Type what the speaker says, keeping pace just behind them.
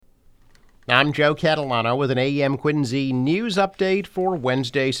I'm Joe Catalano with an AM Quincy news update for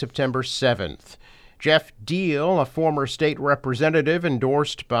Wednesday, September 7th. Jeff Deal, a former state representative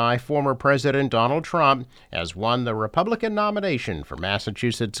endorsed by former President Donald Trump, has won the Republican nomination for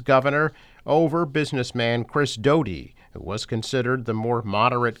Massachusetts governor over businessman Chris Doughty, who was considered the more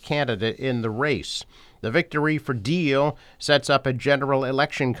moderate candidate in the race. The victory for Deal sets up a general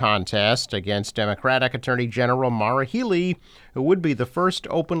election contest against Democratic Attorney General Maura Healey, who would be the first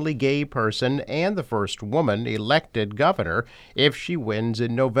openly gay person and the first woman elected governor if she wins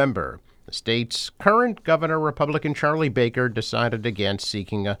in November. The state's current governor, Republican Charlie Baker, decided against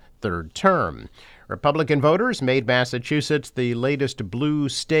seeking a third term. Republican voters made Massachusetts the latest blue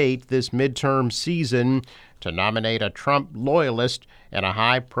state this midterm season to nominate a Trump loyalist in a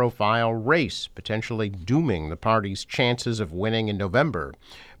high-profile race, potentially dooming the party's chances of winning in November.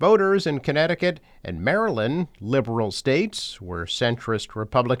 Voters in Connecticut and Maryland, liberal states where centrist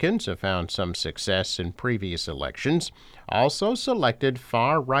Republicans have found some success in previous elections, also selected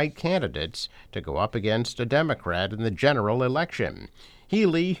far-right candidates to go up against a Democrat in the general election.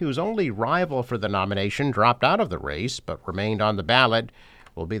 Healey, whose only rival for the nomination dropped out of the race but remained on the ballot,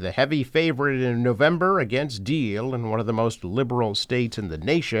 will be the heavy favorite in November against Deal in one of the most liberal states in the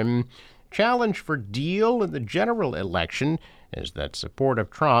nation. Challenge for Deal in the general election is that support of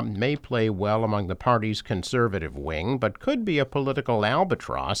Trump may play well among the party's conservative wing, but could be a political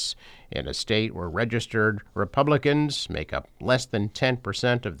albatross in a state where registered Republicans make up less than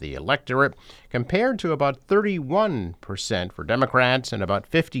 10% of the electorate, compared to about 31% for Democrats and about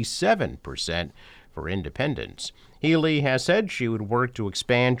 57% for independents. Healey has said she would work to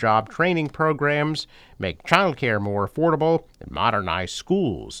expand job training programs, make child care more affordable, and modernize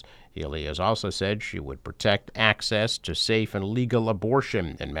schools. Healey has also said she would protect access to safe and legal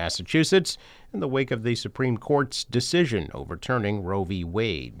abortion in Massachusetts in the wake of the Supreme Court's decision overturning Roe v.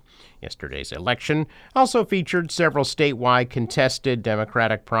 Wade. Yesterday's election also featured several statewide contested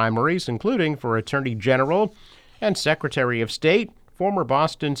Democratic primaries, including for Attorney General and Secretary of State. Former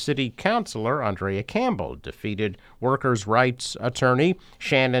Boston City Councilor Andrea Campbell defeated workers' rights attorney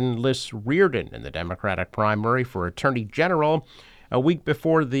Shannon Liss Reardon in the Democratic primary for Attorney General. A week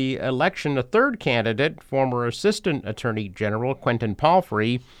before the election, a third candidate, former Assistant Attorney General Quentin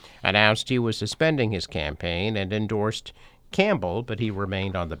Palfrey, announced he was suspending his campaign and endorsed Campbell, but he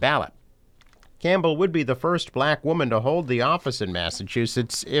remained on the ballot. Campbell would be the first black woman to hold the office in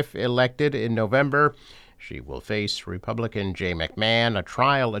Massachusetts if elected in November. She will face Republican Jay McMahon, a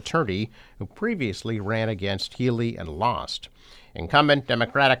trial attorney who previously ran against Healey and lost. Incumbent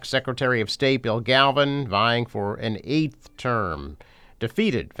Democratic Secretary of State Bill Galvin, vying for an eighth term,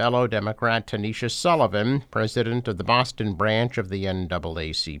 defeated fellow Democrat Tanisha Sullivan, president of the Boston branch of the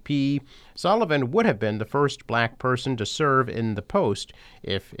NAACP. Sullivan would have been the first black person to serve in the post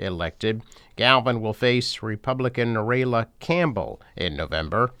if elected. Galvin will face Republican Rayla Campbell in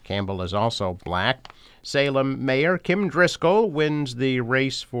November. Campbell is also black. Salem Mayor Kim Driscoll wins the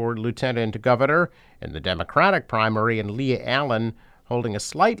race for lieutenant governor in the Democratic primary, and Leah Allen holding a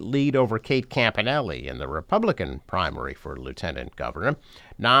slight lead over Kate Campanelli in the Republican primary for lieutenant governor.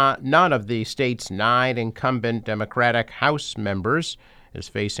 None of the state's 9 incumbent Democratic House members is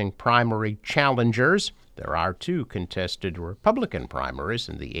facing primary challengers. There are 2 contested Republican primaries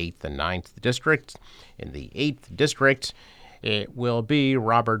in the 8th and 9th districts. In the 8th district, it will be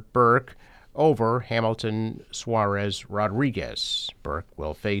Robert Burke over Hamilton Suarez Rodriguez. Burke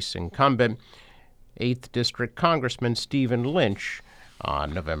will face incumbent 8th District Congressman Stephen Lynch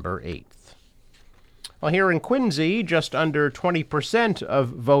on November 8th. Well, here in Quincy, just under 20% of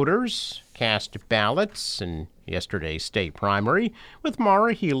voters cast ballots in yesterday's state primary, with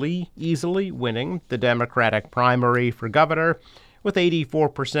Maura Healey easily winning the Democratic primary for governor. With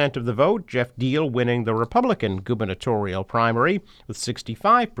 84% of the vote, Jeff Deal winning the Republican gubernatorial primary with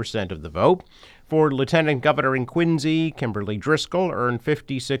 65% of the vote. For lieutenant governor in Quincy, Kimberly Driscoll earned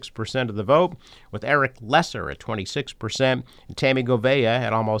 56% of the vote, with Eric Lesser at 26% and Tammy Govea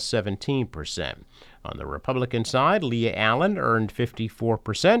at almost 17%. On the Republican side, Leah Allen earned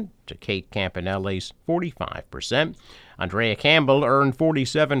 54% to Kate Campanelli's 45%. Andrea Campbell earned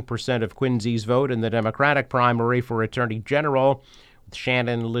 47% of Quincy's vote in the Democratic primary for Attorney General, with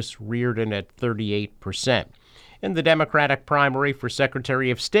Shannon Liss Reardon at 38%. In the Democratic primary for Secretary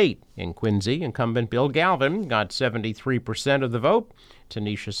of State in Quincy, incumbent Bill Galvin got 73% of the vote,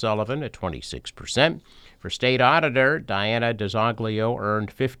 Tanisha Sullivan at 26%. For State Auditor, Diana DeZoglio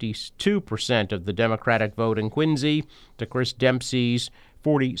earned 52% of the Democratic vote in Quincy to Chris Dempsey's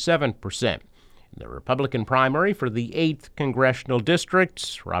 47%. In the Republican primary for the 8th Congressional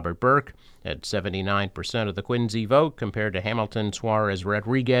District, Robert Burke had 79% of the Quincy vote compared to Hamilton Suarez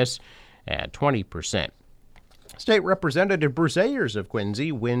Rodriguez at 20%. State Representative Bruce Ayers of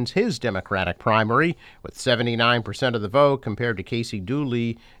Quincy wins his Democratic primary with 79% of the vote compared to Casey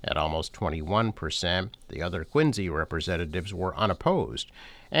Dooley at almost 21%. The other Quincy representatives were unopposed.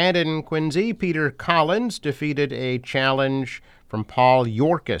 And in Quincy, Peter Collins defeated a challenge from Paul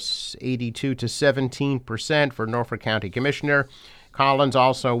Yorkis, 82 to 17% for Norfolk County Commissioner. Collins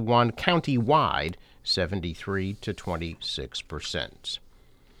also won county-wide, 73 to 26%.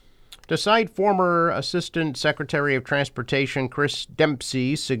 To cite former Assistant Secretary of Transportation Chris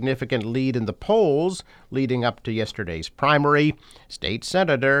Dempsey's significant lead in the polls leading up to yesterday's primary, State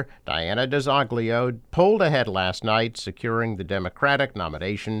Senator Diana DeZoglio pulled ahead last night, securing the Democratic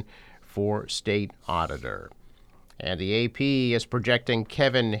nomination for state auditor. And the AP is projecting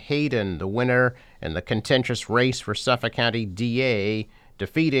Kevin Hayden the winner in the contentious race for Suffolk County DA,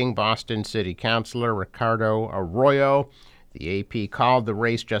 defeating Boston City Councilor Ricardo Arroyo. The AP called the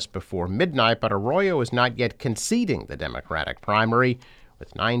race just before midnight, but Arroyo is not yet conceding the Democratic primary.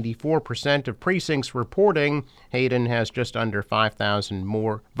 With 94% of precincts reporting, Hayden has just under 5,000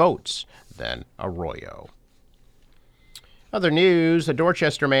 more votes than Arroyo. Other news, a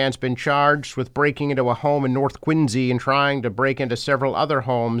Dorchester man's been charged with breaking into a home in North Quincy and trying to break into several other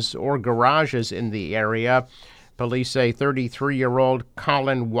homes or garages in the area. Police say 33-year-old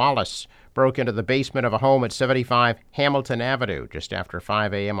Colin Wallace broke into the basement of a home at 75 Hamilton Avenue just after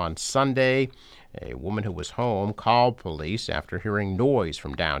 5 a.m. on Sunday. A woman who was home called police after hearing noise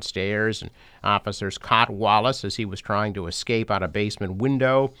from downstairs, and officers caught Wallace as he was trying to escape out a basement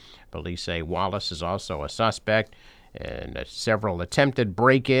window. Police say Wallace is also a suspect in several attempted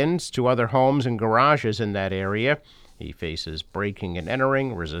break-ins to other homes and garages in that area. He faces breaking and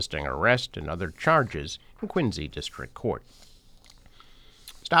entering, resisting arrest, and other charges in Quincy District Court.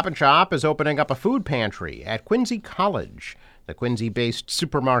 Stop & Shop is opening up a food pantry at Quincy College. The Quincy-based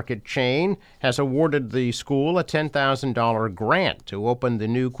supermarket chain has awarded the school a $10,000 grant to open the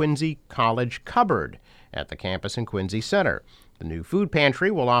new Quincy College Cupboard at the campus in Quincy Center. The new food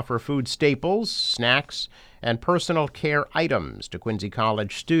pantry will offer food staples, snacks, and personal care items to Quincy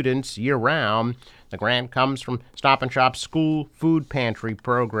College students year-round. The grant comes from Stop & Shop's School Food Pantry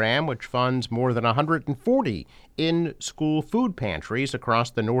program, which funds more than 140 in-school food pantries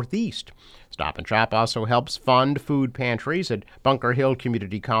across the Northeast. Stop & Shop also helps fund food pantries at Bunker Hill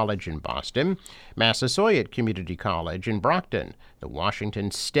Community College in Boston, Massasoit Community College in Brockton, the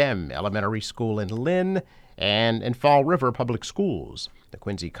Washington STEM Elementary School in Lynn, and in Fall River Public Schools. The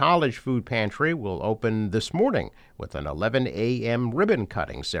Quincy College Food Pantry will open this morning with an 11 a.m.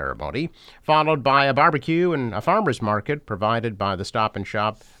 ribbon-cutting ceremony, followed by a barbecue and a farmer's market provided by the Stop &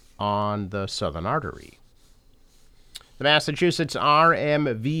 Shop on the Southern Artery. The Massachusetts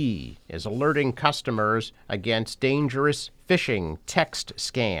RMV is alerting customers against dangerous phishing text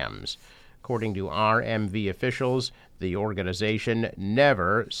scams. According to RMV officials, the organization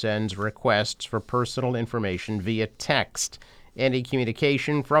never sends requests for personal information via text. Any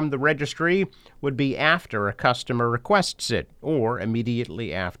communication from the registry would be after a customer requests it or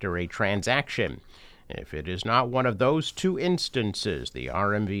immediately after a transaction. If it is not one of those two instances, the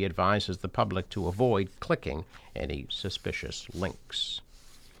RMV advises the public to avoid clicking any suspicious links.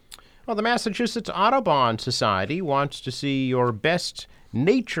 Well, the Massachusetts Audubon Society wants to see your best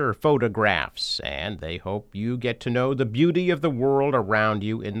nature photographs, and they hope you get to know the beauty of the world around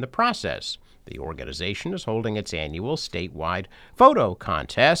you in the process. The organization is holding its annual statewide photo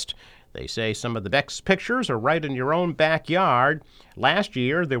contest. They say some of the best pictures are right in your own backyard. Last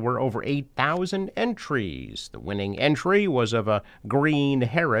year, there were over 8,000 entries. The winning entry was of a green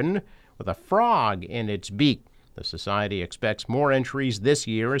heron with a frog in its beak. The Society expects more entries this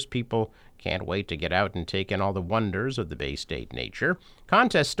year as people can't wait to get out and take in all the wonders of the Bay State nature.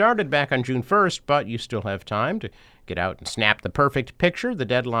 Contest started back on June 1st, but you still have time to get out and snap the perfect picture. The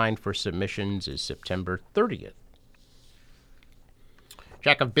deadline for submissions is September 30th.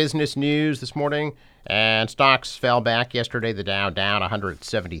 Check of business news this morning, and stocks fell back yesterday. The Dow down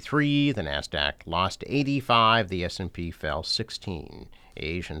 173, the Nasdaq lost 85, the S&P fell 16.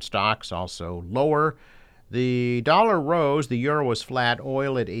 Asian stocks also lower. The dollar rose, the euro was flat,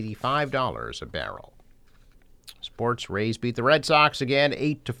 oil at $85 a barrel. Sports, Rays beat the Red Sox again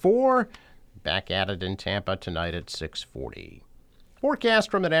 8-4. Back at it in Tampa tonight at 6:40. Forecast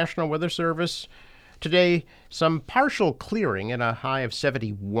from the National Weather Service. Today, some partial clearing and a high of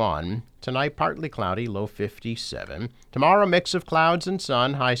 71. Tonight, partly cloudy, low 57. Tomorrow, mix of clouds and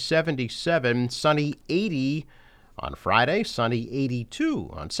sun, high 77. Sunny 80 on Friday, sunny 82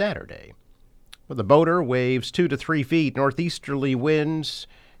 on Saturday. For the boater, waves 2 to 3 feet, northeasterly winds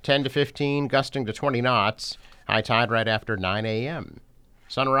 10 to 15, gusting to 20 knots. High tide right after 9 a.m.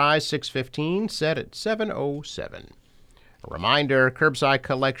 Sunrise 6:15, set at 7:07. A reminder, curbside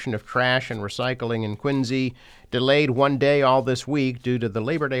collection of trash and recycling in Quincy delayed one day all this week due to the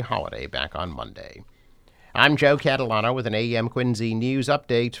Labor Day holiday back on Monday. I'm Joe Catalano with an AM Quincy News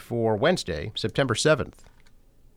Update for Wednesday, September 7th.